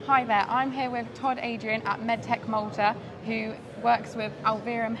Hi there, I'm here with Todd Adrian at healthtech Malta, who works with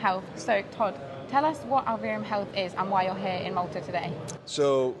Alverium Health. So Todd, tell us what Alverium Health is and why you're here in Malta today.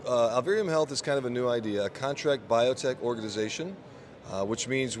 So Alverium Health is kind of a new idea, a contract biotech organization, which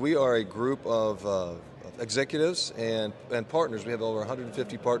means we are a group of executives and partners. We have over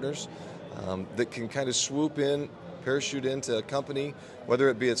 150 partners that can kind of swoop in, parachute into a company, whether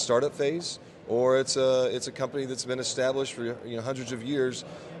it be at startup phase or it's a company that's been established for hundreds of years,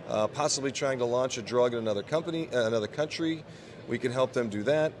 possibly trying to launch a drug in another country. We can help them do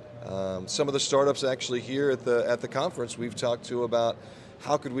that. Some of the startups actually here at the conference we've talked to about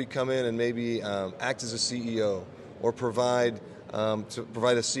how could we come in and maybe act as a CEO or provide a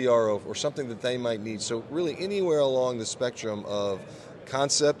CRO or something that they might need. So really anywhere along the spectrum of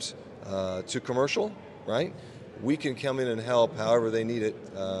concept to commercial, right? We can come in and help however they need it,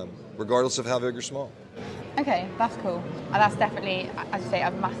 regardless of how big or small. Okay, that's cool. And that's definitely, as you say,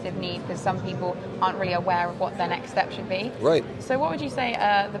 a massive need because some people aren't really aware of what their next step should be. Right. So what would you say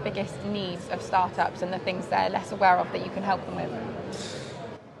are the biggest needs of startups and the things they're less aware of that you can help them with?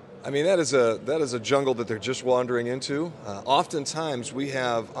 I mean, that is a jungle that they're just wandering into. Oftentimes, we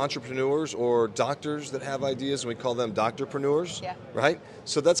have entrepreneurs or doctors that have ideas, and we call them doctorpreneurs. Yeah. Right.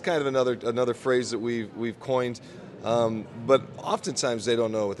 So that's kind of another phrase that we've coined. But oftentimes, they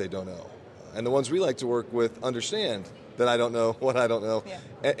don't know what they don't know, and the ones we like to work with understand that I don't know what I don't know.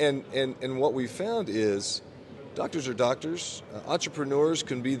 Yeah. And what we found is, doctors are doctors. Entrepreneurs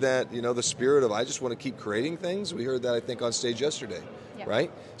can be that the spirit of I just want to keep creating things. We heard that I think on stage yesterday. Yeah.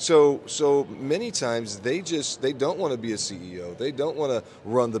 Right? So many times they don't want to be a CEO. They don't want to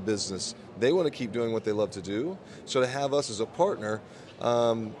run the business. They want to keep doing what they love to do. So to have us as a partner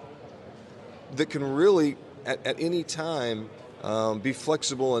that can really at any time be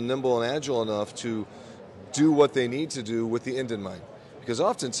flexible and nimble and agile enough to do what they need to do with the end in mind. Because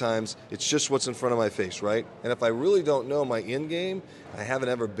oftentimes it's just what's in front of my face, right? And if I really don't know my end game, I haven't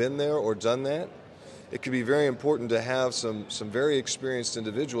ever been there or done that, it can be very important to have some very experienced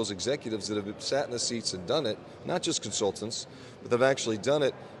individuals, executives that have sat in the seats and done it, not just consultants, but they've actually done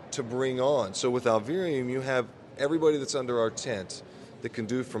it to bring on. So with Alverium, you have everybody that's under our tent that can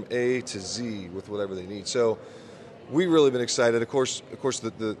do from A to Z with whatever they need. So we've really been excited. Of course,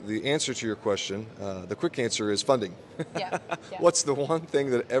 the answer to your question, the quick answer is funding. Yeah. What's the one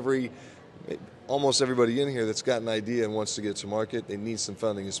thing that almost everybody in here that's got an idea and wants to get to market, they need some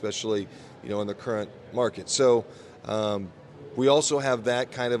funding, especially in the current market. So we also have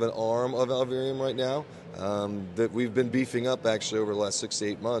that kind of an arm of Alverium right now that we've been beefing up actually over the last 6 to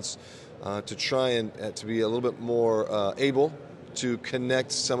 8 months to try and to be a little bit more able to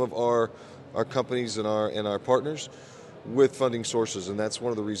connect some of our companies and our partners with funding sources, and that's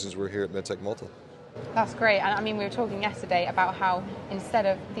one of the reasons we're here at healthtech Malta. That's great. And I mean, we were talking yesterday about how instead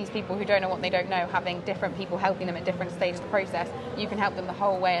of these people who don't know what they don't know, having different people helping them at different stages of the process, you can help them the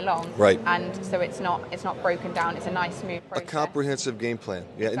whole way along. Right. And so it's not broken down. It's a nice, smooth process. A comprehensive game plan.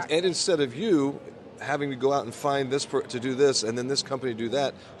 Yeah. Exactly. And instead of you having to go out and find this to do this and then this company do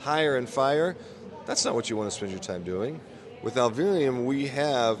that, hire and fire, that's not what you want to spend your time doing. With Alverium, we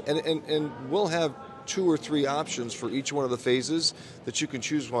have, and we'll have 2 or 3 options for each one of the phases that you can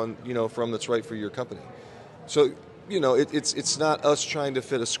choose one, from that's right for your company. So, it's not us trying to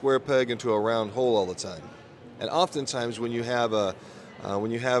fit a square peg into a round hole all the time. And oftentimes when you have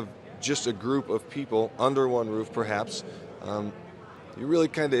just a group of people under one roof, perhaps, you really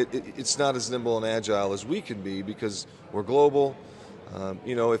it's not as nimble and agile as we can be because we're global.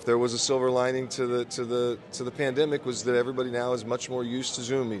 If there was a silver lining to the pandemic was that everybody now is much more used to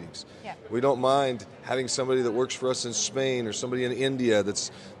Zoom meetings. Yeah. We don't mind having somebody that works for us in Spain or somebody in India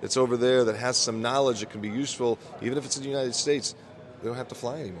that's over there that has some knowledge that can be useful, even if it's in the United States. We don't have to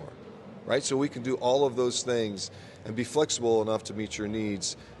fly anymore, right? So we can do all of those things and be flexible enough to meet your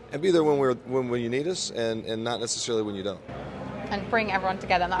needs and be there when you need us and not necessarily when you don't. And bring everyone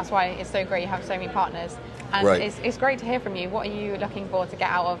together, and that's why it's so great you have so many partners. And right. It's great to hear from you. What are you looking forward to get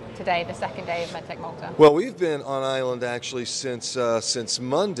out of today, the second day of healthtech Malta? Well, we've been on island actually since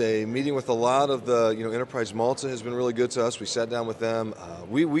Monday, meeting with a lot of the Enterprise Malta has been really good to us. We sat down with them.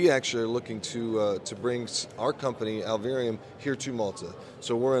 We actually are looking to bring our company Alverium here to Malta.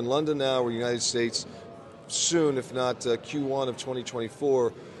 So we're in London now. We're United States. Soon, if not Q1 of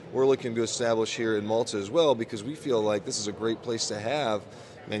 2024. We're looking to establish here in Malta as well because we feel like this is a great place to have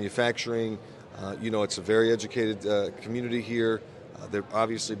manufacturing. It's a very educated community here. They're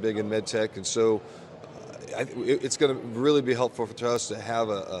obviously big in medtech, and so it's going to really be helpful to us to have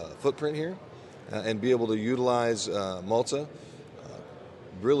a footprint here and be able to utilize Malta,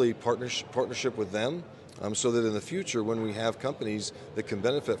 really partnership with them so that in the future, when we have companies that can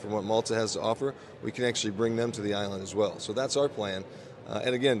benefit from what Malta has to offer, we can actually bring them to the island as well. So that's our plan.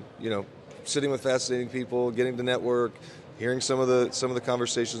 And again, sitting with fascinating people, getting to network, hearing some of the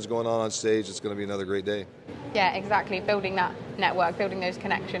conversations going on stage, it's going to be another great day. Yeah, exactly. Building that network, building those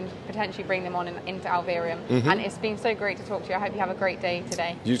connections, potentially bring them on into Alverium. And it's been so great to talk to you. I hope you have a great day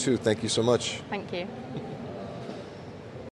today. You too. Thank you so much. Thank you.